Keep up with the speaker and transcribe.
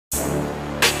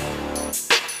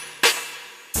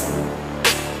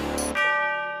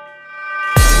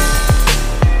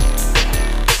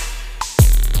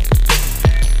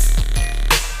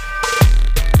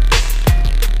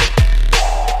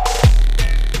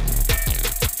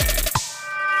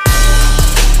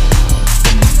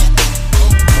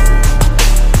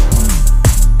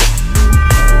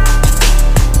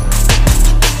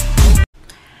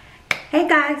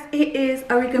It is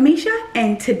Arickamisha,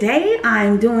 and today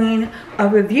I'm doing a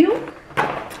review.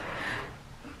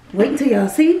 Wait until y'all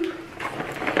see.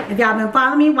 If y'all been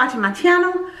following me, watching my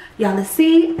channel, y'all will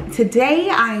see. Today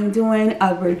I am doing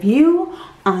a review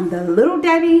on the Little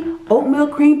Debbie oatmeal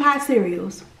cream pie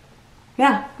cereals.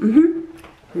 Yeah,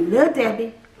 Little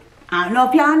Debbie. I don't know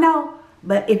if y'all know,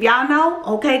 but if y'all know,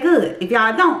 okay, good. If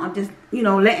y'all don't, I'm just,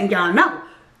 letting y'all know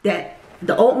that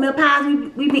the oatmeal pies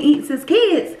we've been eating since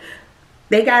kids,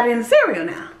 they got it in the cereal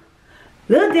now.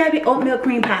 Little Debbie oatmeal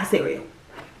cream pie cereal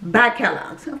by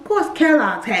Kellogg's. Of course,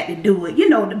 Kellogg's had to do it. You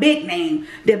know, the big name,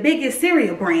 the biggest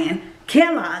cereal brand.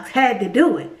 Kellogg's had to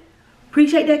do it.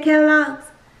 Appreciate that, Kellogg's.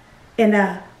 And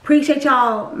appreciate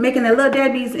y'all making the Little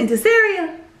Debbies into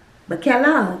cereal. But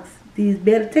Kellogg's, these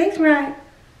better taste right.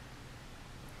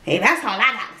 Hey, that's all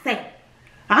I got to say.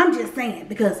 I'm just saying,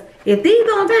 because if these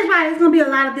don't taste right, it's going to be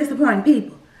a lot of disappointing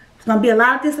people. It's going to be a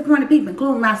lot of disappointed people,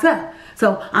 including myself.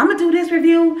 So I'm going to do this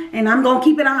review, and I'm going to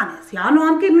keep it honest. Y'all know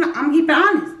I'm keeping it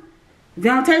honest. If it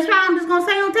don't taste right, I'm just going to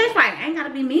say it don't taste right. I ain't got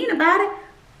to be mean about it.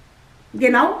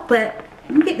 But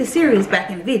let me get the cereals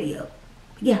back in the video.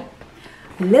 Yeah.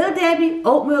 Little Debbie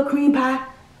oatmeal cream pie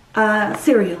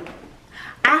cereal.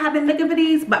 I have been looking for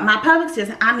these, but my Publix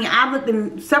I've looked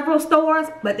in several stores,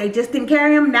 but they just didn't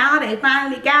carry them. Now they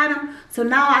finally got them. So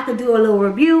now I could do a little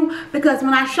review, because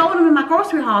when I showed them in my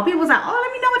grocery haul, people was like, oh,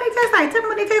 let me know what they taste like. Tell me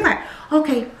what they taste like.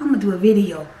 Okay, I'm going to do a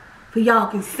video for y'all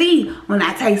can see when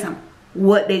I taste them,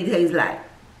 what they taste like.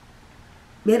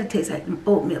 Better taste like them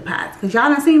oatmeal pies, because y'all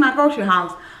done seen my grocery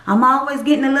hauls. I'm always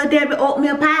getting the Little Debbie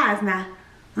oatmeal pies now.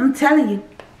 I'm telling you.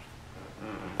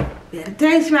 Better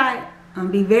taste right. I'm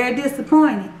gonna be very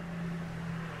disappointed.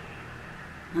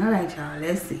 Alright, y'all,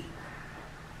 let's see.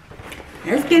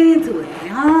 Let's get into it.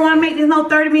 I don't want to make this no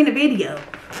 30-minute video,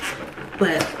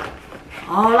 but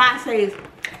all I say is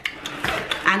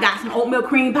I got some oatmeal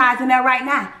cream pies in there right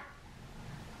now,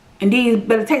 and these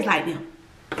better taste like them,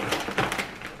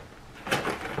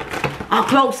 or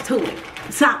close to it,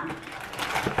 something.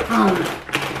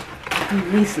 Let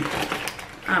me see.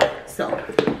 Alright, so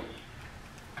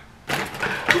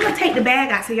I'm gonna take the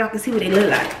bag out so y'all can see what they look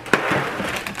like.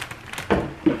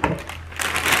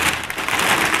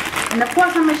 And of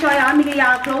course I'm gonna show y'all, let me give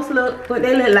y'all a close look what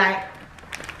they look like.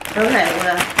 Okay,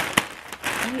 well,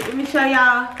 let me show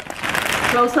y'all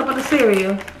close up of the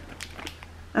cereal.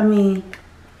 I mean,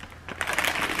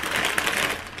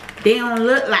 they don't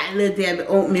look like Little Debbie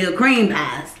oatmeal cream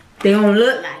pies. They don't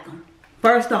look like them.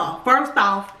 First off,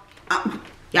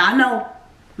 y'all know,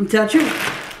 I'm telling the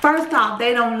truth. First off,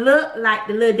 they don't look like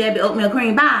the Little Debbie oatmeal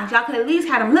cream pies. Y'all could at least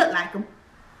have them look like them.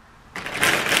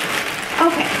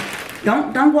 Okay.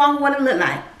 Don't go on what it look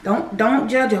like. Don't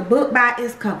judge a book by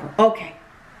its cover. Okay.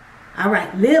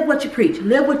 Alright. Live what you preach.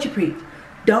 Live what you preach.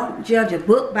 Don't judge a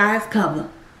book by its cover.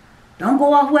 Don't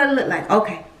go off what it look like.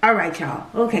 Okay. Alright, y'all.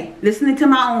 Okay. Listening to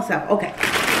my own self. Okay.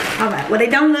 Alright. Well, they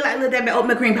don't look like Little Debbie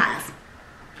oatmeal cream pies.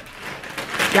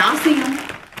 Y'all see them.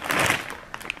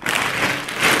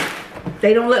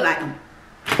 They don't look like them.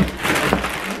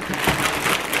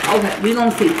 Okay, we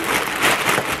gonna see.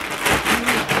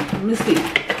 Let me see.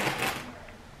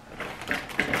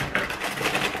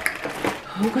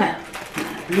 Okay,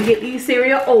 let me get these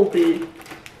cereal open.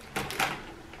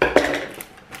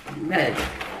 Okay.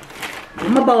 Where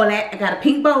my bowl at? I got a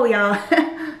pink bowl, y'all.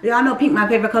 Y'all know pink my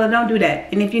favorite color. Don't do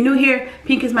that. And if you're new here,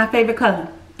 pink is my favorite color.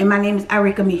 And my name is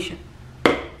Arickamisha.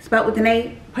 Spelled with the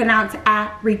name, pronounced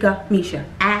Arickamisha.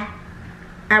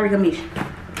 Arickamisha.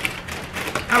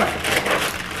 Alright.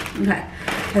 Okay.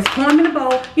 Let's pour them in the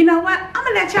bowl. You know what? I'm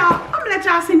gonna let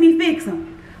y'all see me fix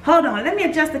them. Hold on. Let me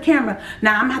adjust the camera.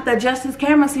 Now I'm gonna have to adjust this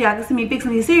camera so y'all can see me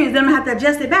fixing these cereals. Then I'm gonna have to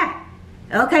adjust it back.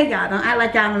 Okay, y'all. Don't act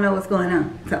like y'all don't know what's going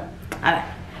on. So, alright.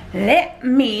 Let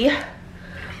me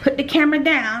put the camera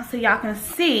down so y'all can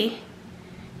see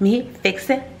me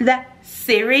fixing the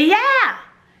cereal.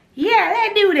 Yeah,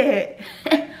 let's do that.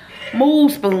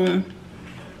 Move spoon.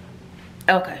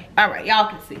 Okay, alright, y'all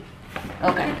can see.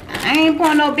 Okay, I ain't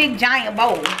pouring no big giant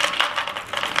bowl.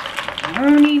 I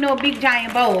don't need no big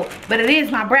giant bowl, but it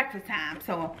is my breakfast time,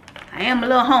 so I am a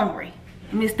little hungry.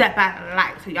 Let me step out of the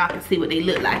light so y'all can see what they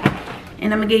look like.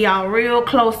 And I'm gonna give y'all real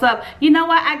close up. You know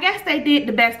what? I guess they did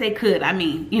the best they could. I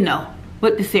mean,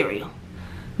 with the cereal.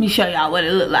 Let me show y'all what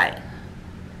it looked like.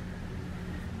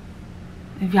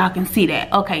 If y'all can see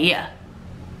that. Okay, yeah.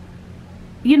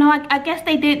 I guess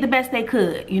they did the best they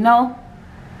could,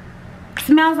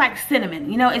 Smells like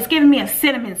cinnamon. It's giving me a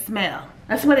cinnamon smell.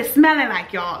 That's what it's smelling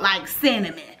like, y'all. Like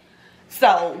cinnamon.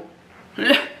 So,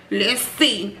 let's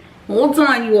see. Hold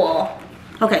on, you all.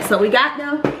 Okay, so we got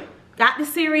the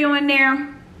cereal in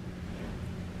there.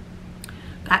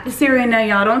 Got the cereal in there,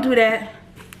 y'all. Don't do that.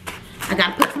 I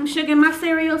gotta put some sugar in my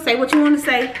cereal. Say what you want to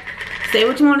say. Say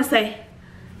what you want to say.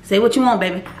 Say what you want,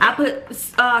 baby. I put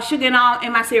sugar and all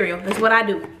in my cereal. That's what I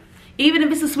do. Even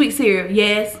if it's a sweet cereal.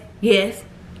 Yes. Yes.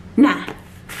 Nah.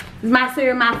 It's my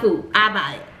cereal, my food. I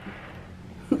buy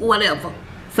it. Whatever.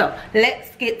 So,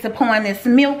 let's get to pouring this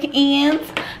milk in.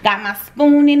 Got my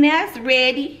spoon in there. It's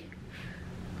ready.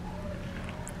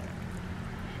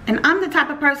 And I'm the type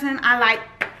of person I like,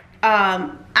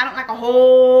 I don't like a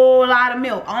whole lot of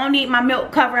milk. I don't need my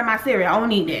milk covering my cereal. I don't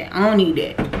need that. I don't need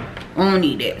that. I don't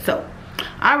need that. So,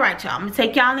 alright, y'all. I'm going to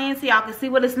take y'all in so y'all can see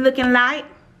what it's looking like.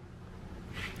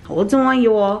 Hold on,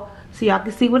 y'all. So y'all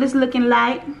can see what it's looking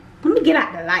like. Let me get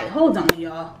out the light. Hold on,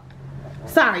 y'all.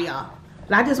 Sorry, y'all.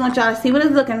 I just want y'all to see what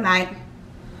it's looking like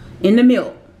in the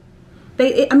milk.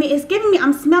 I mean, it's giving me,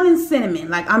 I'm smelling cinnamon.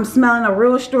 Like, I'm smelling a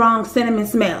real strong cinnamon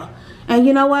smell. And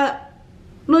you know what?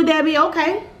 Little Debbie,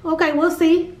 okay. Okay, we'll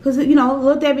see. Because, you know,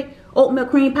 Little Debbie oatmeal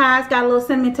cream pies got a little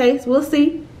cinnamon taste. We'll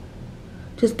see.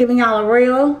 Just giving y'all a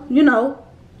real, you know,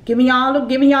 giving y'all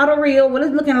the real, what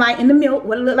it's looking like in the milk.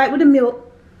 What it look like with the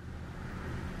milk.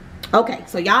 Okay,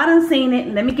 so y'all done seen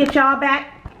it. Let me get y'all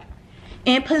back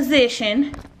in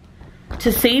position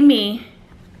to see me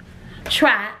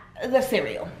try the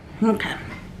cereal. Okay.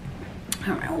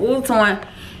 All right, hold on.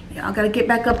 Y'all gotta get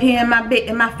back up here in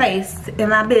my face, in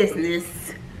my business.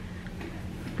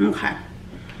 Okay.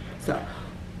 So,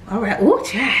 all right. Ooh,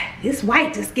 child, this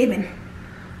white just giving.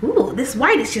 Ooh, this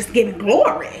white is just giving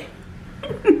glory.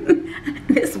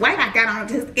 This white I got on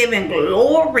just giving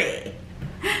glory.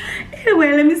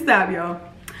 Anyway, let me stop, y'all.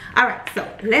 All right, so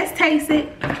let's taste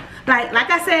it.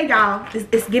 Like I said, y'all,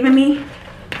 it's giving me.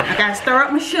 I gotta stir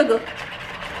up my sugar.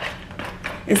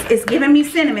 It's giving me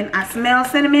cinnamon. I smell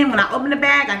cinnamon. When I open the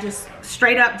bag, I just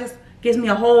straight up just gives me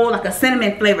a whole, like a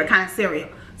cinnamon flavor kind of cereal.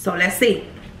 So let's see.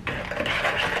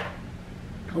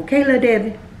 Okay, Little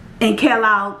Debbie. And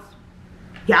Kellogg's.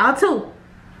 Y'all too.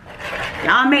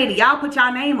 Y'all made it. Y'all put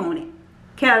y'all name on it.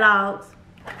 Kellogg's.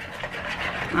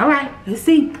 Alright, let's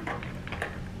see.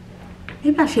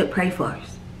 Maybe I should pray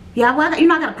first. Yeah, well, you're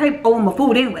not going to pray over my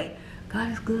food anyway. God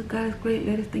is good, God is great.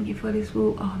 Let us thank you for this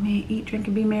food. Oh man, eat, drink,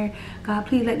 and be merry. God,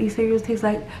 please let these cereals taste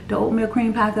like the oatmeal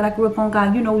cream pies that I grew up on.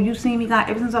 God, you know, you seen me, God,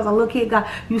 ever since I was a little kid. God,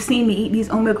 you seen me eat these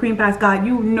oatmeal cream pies. God,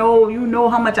 you know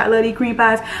how much I love these cream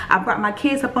pies. I brought my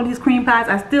kids up on these cream pies.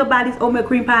 I still buy these oatmeal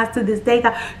cream pies to this day.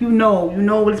 God, you know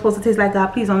what it's supposed to taste like. God,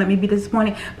 please don't let me be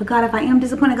disappointed. But God, if I am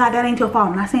disappointed, God, that ain't your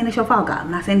fault. I'm not saying it's your fault, God.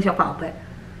 I'm not saying it's your fault, but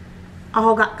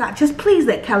oh God, just please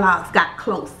let Kellogg's got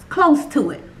close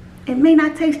to it. It may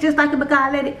not taste just like it, but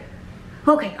God, let it.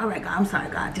 Okay, all right, God. I'm sorry,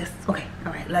 God. Just, okay,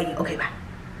 all right. Love you. Okay, bye.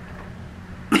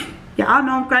 Y'all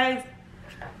know I'm crazy.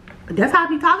 But that's how I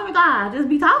be talking to God. I just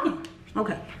be talking.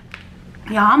 Okay.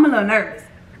 Y'all, I'm a little nervous.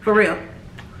 For real.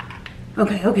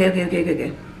 Okay. Okay.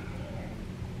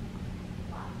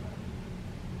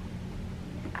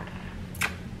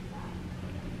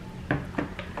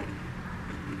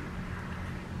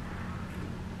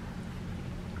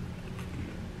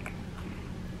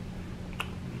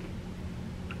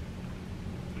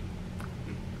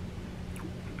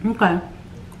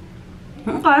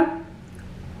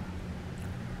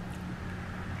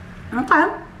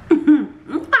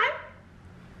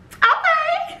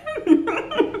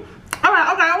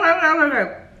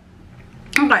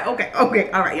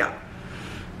 Okay. All right, y'all.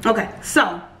 Okay,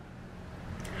 so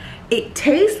it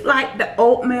tastes like the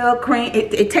oatmeal cream.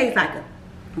 It tastes like it.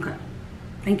 Okay.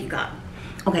 Thank you, God.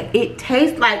 Okay, it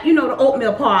tastes like, you know, the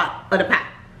oatmeal part of the pie.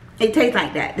 It tastes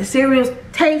like that. The cereals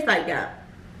taste like that.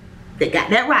 They got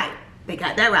that right. They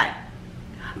got that right.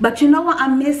 But you know what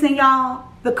I'm missing, y'all?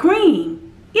 The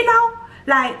cream. You know,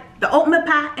 like the oatmeal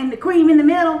pie and the cream in the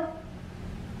middle.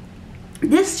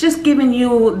 This just giving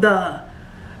you the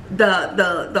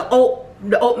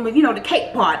oatmeal, you know, the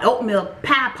cake part, the oatmeal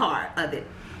pie part of it.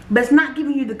 But it's not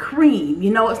giving you the cream, you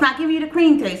know, it's not giving you the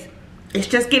cream taste. It's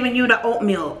just giving you the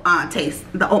oatmeal taste,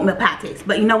 the oatmeal pie taste.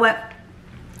 But you know what?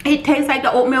 It tastes like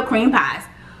the oatmeal cream pies.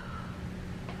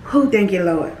 Oh, thank you,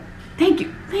 Lord. Thank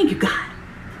you, God.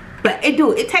 But it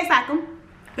tastes like them.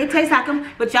 It tastes like them.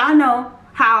 But y'all know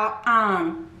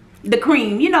how the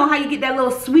cream, you know how you get that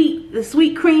little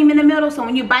sweet cream in the middle. So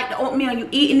when you bite the oatmeal and you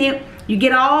eating it, you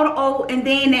get all the oat, and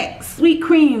then that sweet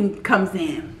cream comes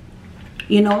in.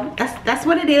 You know, that's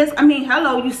what it is. I mean,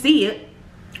 hello, you see it.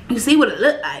 You see what it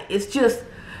look like. It's just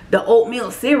the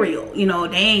oatmeal cereal. You know,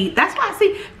 they ain't. That's why I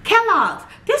see Kellogg's.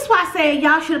 This is why I say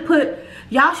y'all should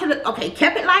have okay,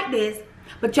 kept it like this,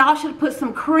 but y'all should have put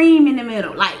some cream in the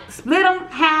middle. Like split them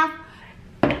half,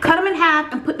 cut them in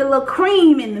half, and put the little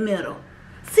cream in the middle.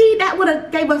 See, that would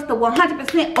have gave us the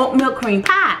 100% oatmeal cream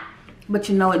pie. But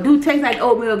you know, it do taste like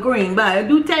oatmeal cream, but it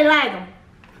do taste like them.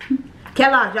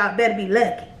 Kellogg's, y'all better be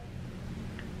lucky.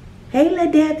 Hey,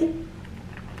 Little Debbie.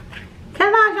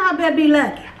 Kellogg's, y'all better be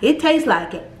lucky. It tastes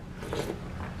like it.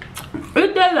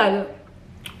 It tastes like it.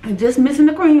 It's just missing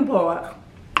the cream part.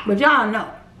 But y'all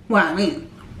know what I mean.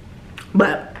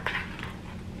 But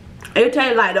it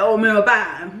tastes like the oatmeal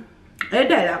pie. It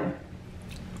tastes like them.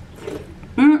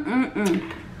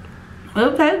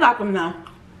 It tastes like them now.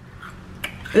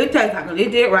 It tastes like them.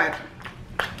 It did right.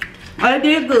 It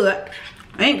did good.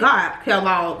 Ain't God,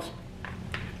 Kellogg's.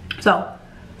 So,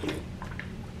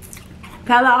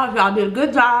 Kellogg's, y'all did a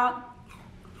good job.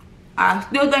 I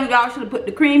still think y'all should have put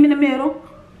the cream in the middle.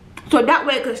 So that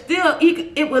way it could still,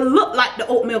 it would look like the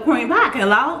oatmeal cream pie,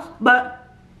 Kellogg's. But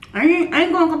I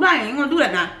ain't gonna complain. I ain't gonna do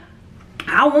that now.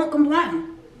 I won't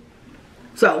complain.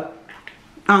 So,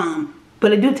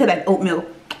 but it do taste like oatmeal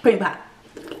cream pie.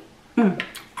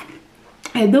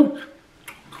 It do.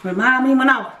 Remind me when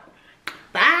I was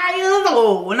 5 years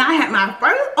old, when I had my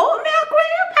first oatmeal cream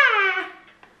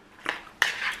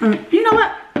pie. You know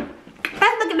what?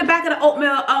 Let's look at the back of the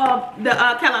oatmeal the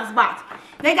Kellogg's box.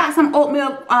 They got some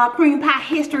oatmeal cream pie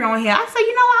history on here. I said,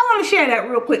 you know what? I want to share that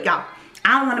real quick, y'all.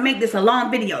 I don't want to make this a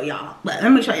long video, y'all. But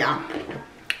let me show y'all.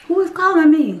 Who is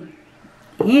calling me?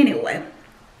 Anyway.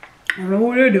 I don't know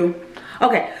what they do.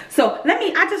 Okay, so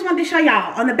I just wanted to show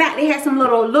y'all. On the back, they had some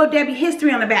Little Debbie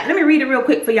history on the back. Let me read it real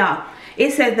quick for y'all.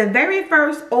 It says, the very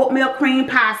first oatmeal cream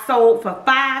pie sold for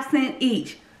 5 cents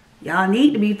each. Y'all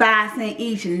need to be 5 cents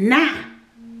each now.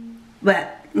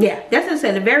 But, yeah, that's what it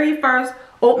said. The very first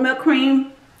oatmeal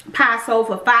cream pie sold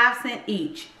for 5 cents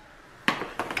each.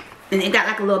 And it got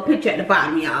like a little picture at the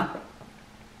bottom, y'all.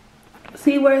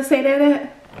 See where it say that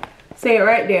at? Say it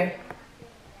right there.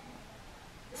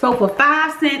 So for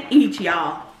 5 cents each,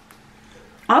 y'all.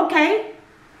 Okay.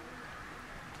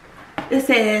 It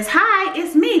says, hi,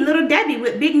 it's me, Little Debbie,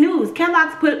 with big news.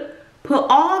 Kellogg's put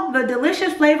all the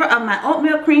delicious flavor of my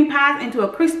oatmeal cream pies into a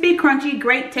crispy, crunchy,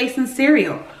 great tasting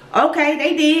cereal. Okay,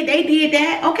 they did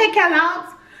that. Okay,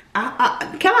 Kellogg's.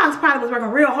 Kellogg's probably was working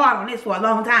real hard on this for a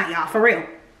long time, y'all, for real.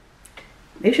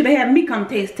 They should have had me come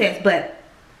taste test, but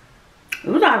it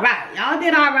was alright. Y'all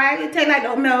did alright. It tastes like the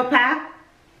oatmeal pie.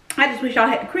 I just wish y'all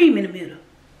had the cream in the middle.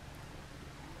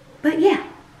 But yeah.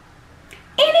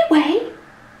 Anyway.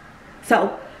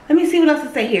 So, let me see what else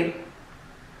to say here.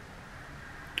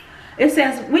 It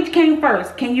says, which came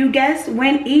first? Can you guess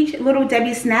when each Little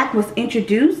Debbie snack was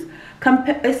introduced?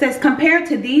 It says, compared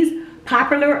to these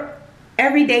popular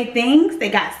everyday things, they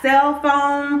got cell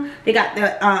phone, they got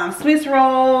the Swiss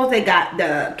rolls, they got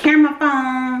the camera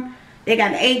phone, they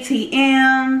got the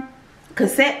ATM,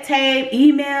 cassette tape,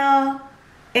 email,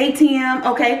 ATM.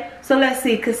 Okay, so let's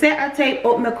see, cassette or tape,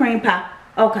 oatmeal cream pie.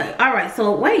 Okay, all right,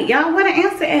 so wait, y'all, where the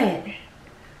answer at?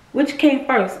 Which came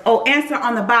first? Oh, answer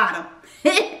on the bottom.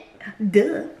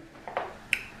 Duh.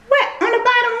 What? On the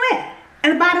bottom where?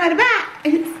 At the bottom of the back.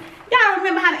 Y'all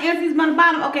remember how the answer is on the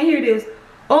bottom? Okay, here it is.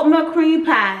 Oatmeal cream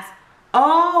pies.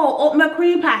 Oh, oatmeal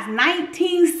cream pies.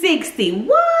 1960.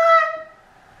 What?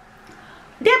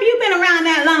 Debbie, you been around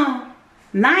that long?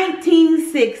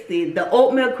 1960. The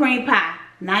oatmeal cream pie.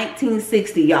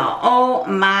 1960, y'all. Oh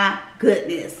my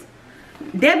goodness.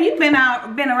 Debbie, you've been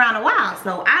around a while.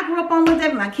 So I grew up on Little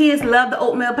Debbie. My kids love the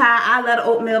oatmeal pie. I love the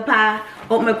oatmeal pie,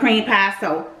 oatmeal cream pie.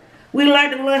 So we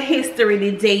learned a little history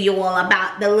today, you all,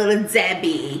 about the Little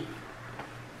Debbie.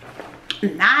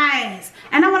 Nice.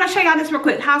 And I want to show y'all this real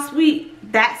quick. How sweet.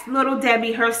 That's Little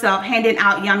Debbie herself handing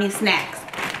out yummy snacks.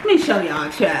 Let me show y'all,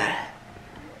 child.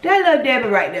 That Little Debbie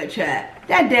right there, child.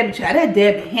 That Debbie, child. That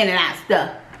Debbie handing out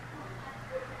stuff.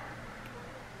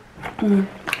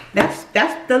 That's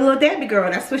the Little Debbie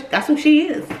girl. That's what she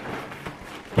is.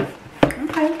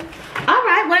 Okay.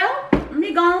 Alright, well, let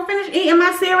me go and finish eating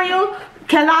my cereal.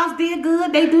 Kellogg's did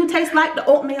good. They do taste like the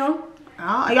oatmeal.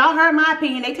 Y'all heard my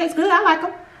opinion. They taste good. I like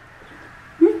them.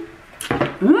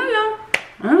 I'm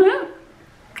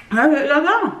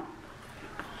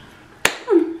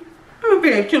gonna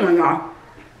finish chewing, y'all.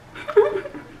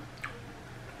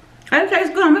 They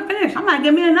taste good. I'm gonna finish. I might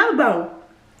give me another bowl.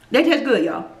 They taste good,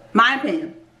 y'all. My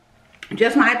opinion.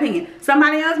 Just my opinion.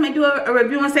 Somebody else may do a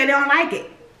review and say they don't like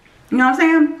it. You know what I'm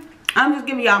saying? I'm just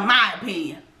giving y'all my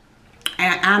opinion.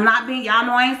 And I'm not being, y'all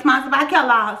know I ain't sponsored by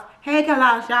Kellogg's. Hey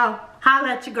Kellogg's, y'all. Holla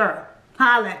at your girl.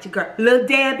 Holla at your girl. Little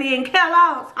Debbie and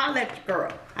Kellogg's. Holla at your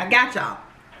girl. I got y'all.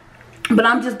 But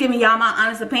I'm just giving y'all my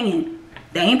honest opinion.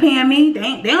 They ain't paying me.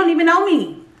 They don't even know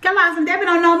me. Kellogg's and Debbie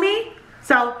don't know me.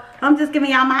 So I'm just giving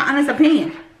y'all my honest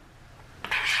opinion.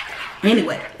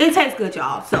 Anyway, it tastes good,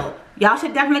 y'all. So y'all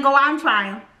should definitely go out and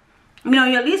try them. You know,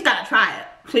 you at least gotta try it.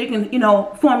 so you can, you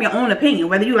know, form your own opinion,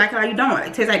 whether you like it or you don't.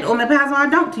 It tastes like oatmeal pies or I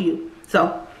don't to you.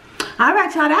 So,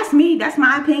 alright y'all, that's me. That's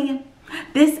my opinion.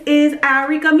 This is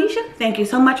Arickamisha. Thank you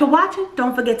so much for watching.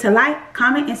 Don't forget to like,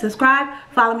 comment, and subscribe.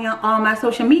 Follow me on all my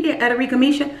social media at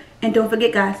Arickamisha. And don't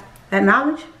forget, guys, that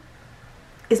knowledge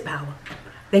is power.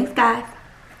 Thanks, guys.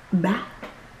 Bye.